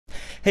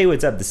Hey,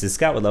 what's up? This is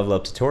Scott with Level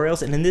Up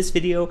Tutorials, and in this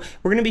video,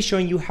 we're going to be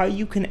showing you how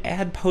you can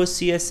add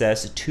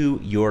PostCSS to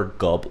your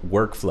Gulp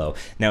workflow.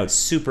 Now, it's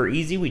super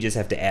easy. We just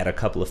have to add a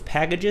couple of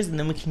packages, and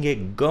then we can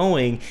get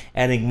going,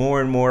 adding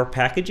more and more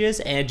packages,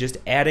 and just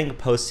adding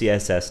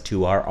PostCSS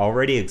to our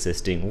already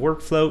existing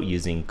workflow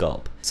using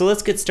Gulp. So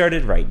let's get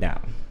started right now.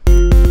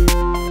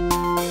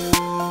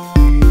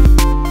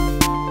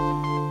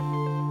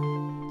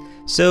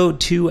 So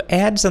to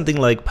add something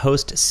like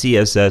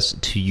PostCSS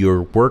to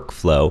your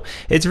workflow,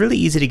 it's really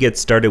easy to get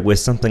started with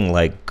something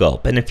like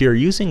Gulp. And if you're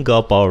using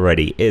Gulp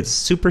already, it's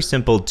super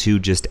simple to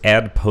just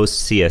add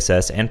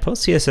PostCSS and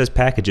PostCSS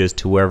packages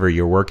to wherever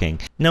you're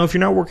working. Now, if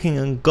you're not working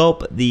on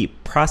Gulp, the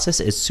process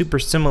is super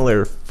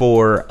similar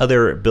for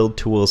other build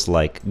tools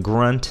like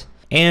Grunt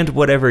and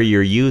whatever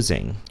you're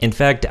using. In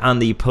fact, on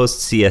the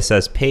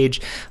PostCSS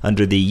page,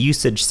 under the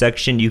usage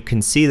section, you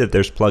can see that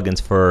there's plugins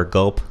for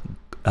Gulp,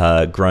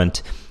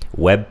 Grunt,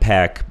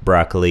 Webpack,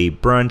 Broccoli,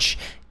 Brunch,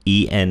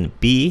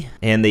 ENB,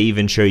 and they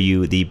even show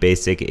you the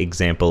basic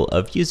example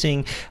of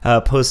using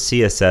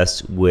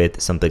PostCSS with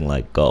something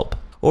like Gulp.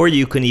 Or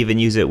you can even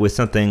use it with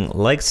something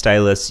like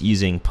Stylus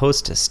using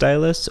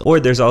PostStylus, or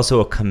there's also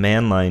a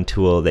command line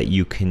tool that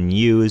you can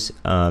use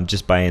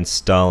just by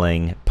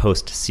installing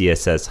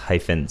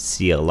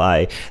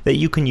PostCSS-CLI that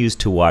you can use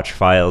to watch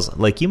files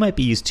like you might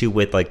be used to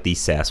with like the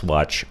SAS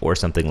Watch or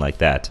something like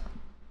that.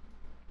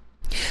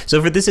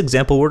 So for this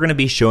example, we're going to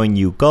be showing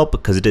you Gulp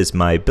because it is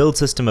my build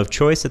system of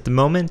choice at the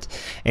moment,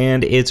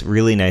 and it's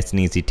really nice and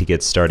easy to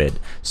get started.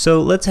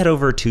 So let's head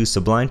over to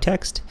Sublime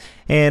Text,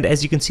 and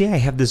as you can see, I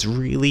have this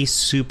really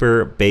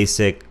super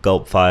basic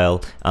Gulp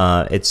file.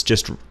 It's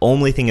just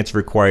only thing it's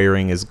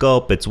requiring is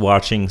Gulp. It's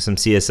watching some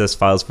CSS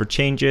files for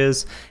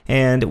changes,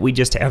 and we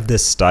just have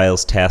this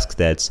styles task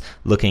that's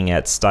looking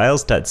at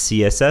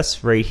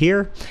styles.css right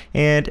here,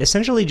 and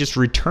essentially just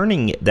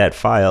returning that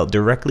file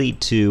directly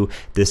to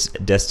this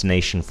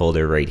destination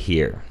folder right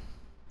here.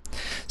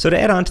 So to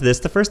add on to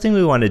this, the first thing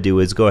we want to do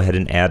is go ahead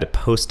and add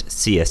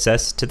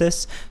PostCSS to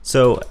this.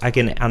 So I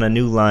can, on a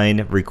new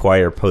line,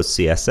 require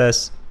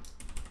PostCSS.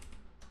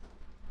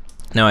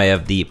 Now I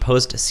have the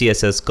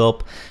PostCSS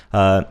Gulp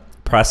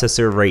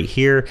processor right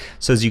here.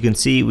 So as you can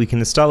see, we can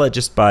install it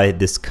just by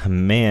this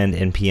command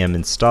npm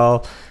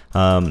install.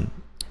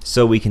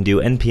 So we can do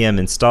npm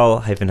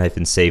install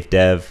 --save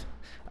dev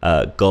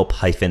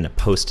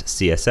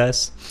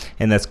gulp-postcss,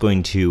 and that's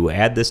going to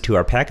add this to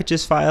our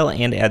packages file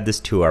and add this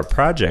to our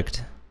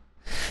project.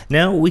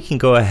 Now we can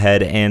go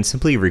ahead and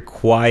simply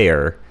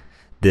require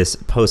this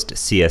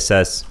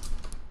PostCSS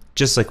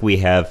just like we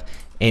have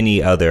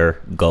any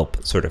other Gulp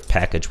sort of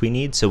package we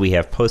need. So we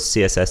have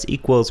PostCSS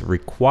equals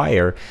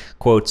require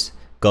quotes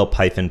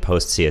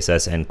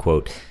gulp-postcss end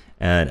quote,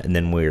 and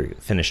then we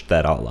finished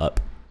that all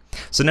up.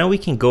 So now we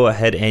can go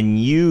ahead and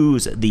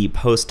use the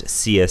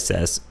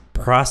PostCSS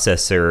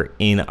processor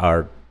in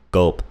our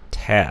Gulp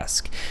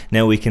task.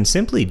 Now we can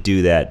simply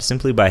do that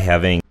simply by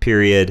having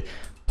period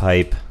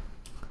pipe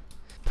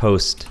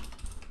post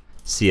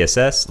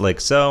CSS like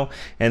so,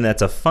 and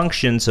that's a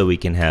function, so we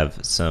can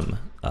have some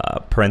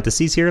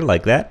parentheses here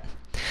like that.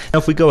 Now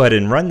if we go ahead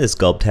and run this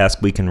Gulp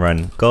task, we can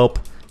run Gulp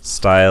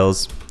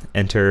styles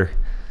enter,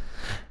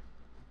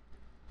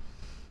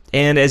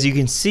 and as you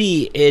can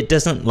see, it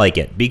doesn't like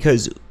it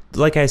because,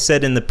 like I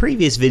said in the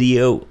previous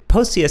video,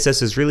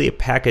 PostCSS is really a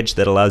package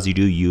that allows you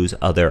to use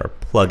other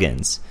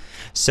plugins.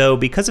 So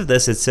because of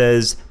this, it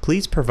says,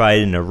 please provide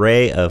an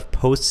array of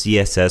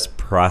PostCSS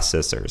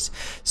processors.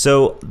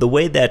 So the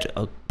way that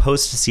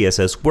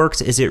PostCSS works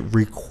is it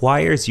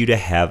requires you to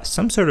have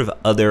some sort of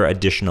other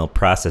additional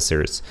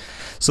processors.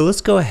 So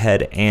let's go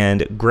ahead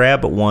and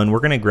grab one. We're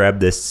going to grab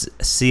this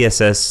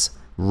CSS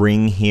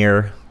ring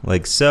here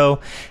like so,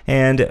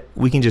 and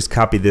we can just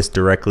copy this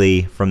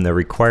directly from the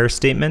require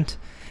statement.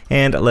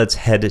 And let's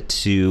head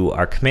to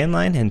our command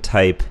line and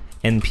type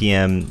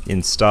npm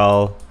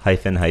install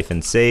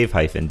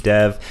 --save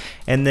dev,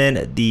 and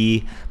then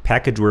the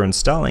package we're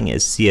installing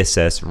is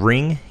CSS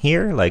ring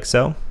here, like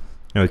so.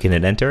 Now we can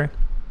hit enter.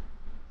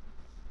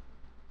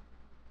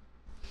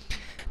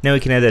 Now we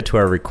can add that to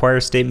our require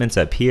statements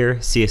up here.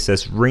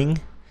 CSS ring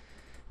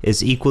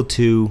is equal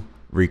to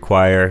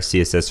require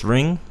CSS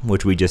ring,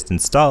 which we just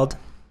installed.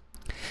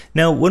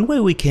 Now, one way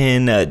we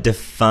can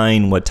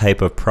define what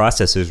type of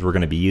processors we're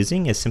going to be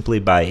using is simply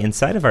by,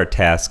 inside of our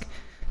task,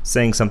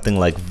 saying something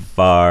like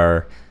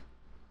var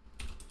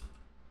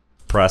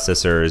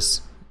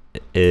processors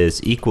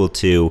is equal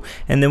to,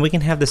 and then we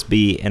can have this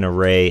be an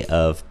array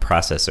of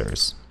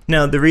processors.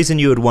 Now, the reason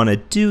you would want to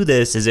do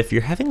this is if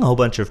you're having a whole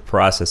bunch of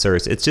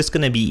processors, it's just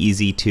going to be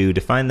easy to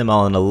define them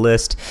all in a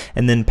list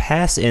and then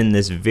pass in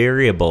this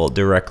variable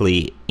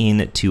directly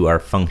into our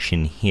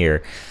function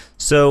here.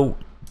 So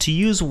to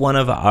use one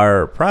of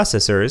our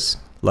processors,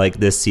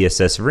 like this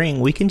CSS ring,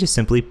 we can just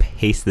simply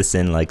paste this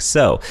in like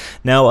so.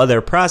 Now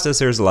other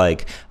processors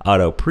like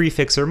auto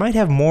prefixer might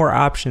have more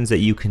options that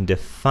you can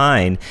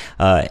define,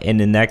 and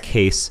in that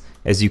case,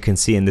 as you can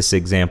see in this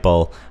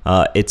example,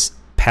 it's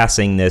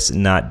passing this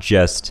not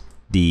just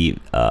the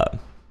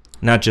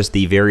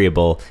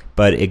variable,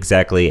 but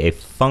exactly a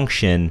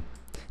function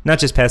Not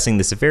just passing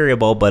this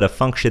variable, but a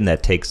function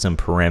that takes some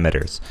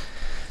parameters.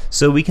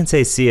 So we can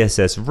say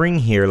CSS ring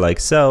here like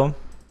so.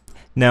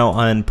 Now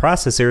on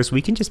processors,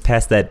 we can just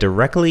pass that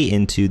directly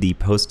into the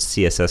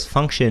PostCSS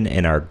function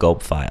in our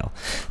Gulp file.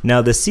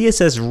 Now the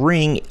CSS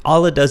ring,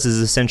 all it does is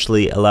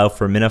essentially allow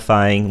for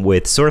minifying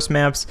with source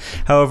maps.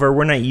 However,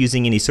 we're not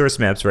using any source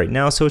maps right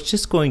now, so it's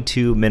just going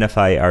to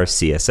minify our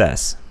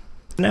CSS.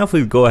 Now if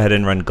we go ahead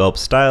and run Gulp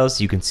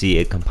styles, you can see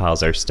it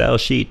compiles our style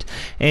sheet.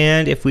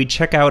 And if we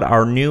check out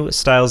our new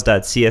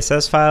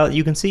styles.css file,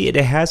 you can see it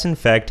has in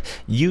fact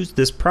used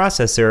this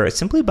processor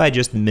simply by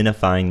just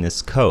minifying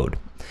this code.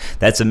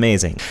 That's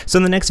amazing. So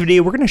in the next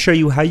video, we're going to show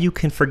you how you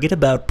can forget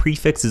about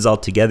prefixes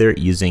altogether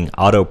using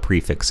auto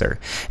prefixer.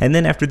 And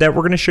then after that,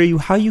 we're going to show you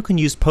how you can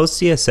use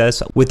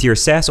PostCSS with your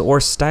Sass or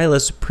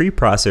Stylus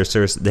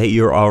preprocessors that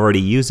you're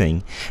already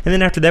using. And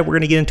then after that, we're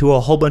going to get into a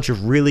whole bunch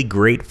of really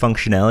great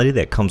functionality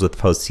that comes with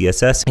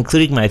PostCSS,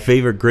 including my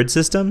favorite grid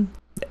system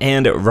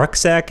and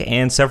rucksack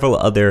and several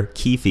other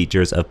key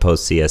features of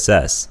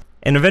PostCSS.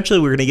 And eventually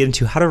we're going to get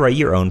into how to write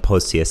your own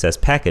PostCSS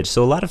package,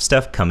 so a lot of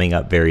stuff coming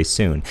up very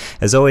soon.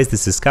 As always,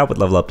 this is Scott with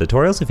Level Up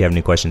Tutorials. If you have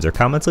any questions or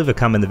comments, leave a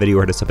comment in the video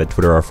or hit us up at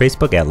Twitter or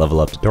Facebook at Level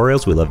Up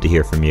Tutorials. We love to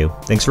hear from you.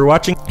 Thanks for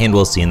watching, and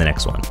we'll see you in the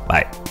next one.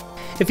 Bye.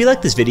 If you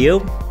like this video,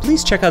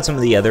 please check out some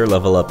of the other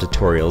Level Up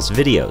Tutorials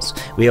videos.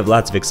 We have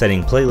lots of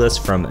exciting playlists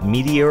from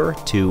Meteor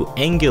to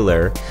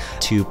Angular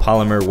to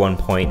Polymer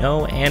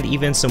 1.0 and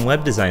even some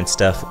web design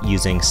stuff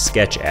using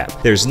Sketch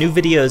app. There's new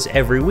videos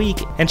every week,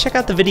 and check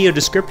out the video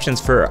descriptions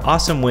for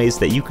awesome ways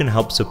that you can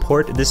help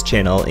support this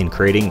channel in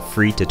creating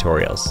free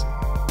tutorials.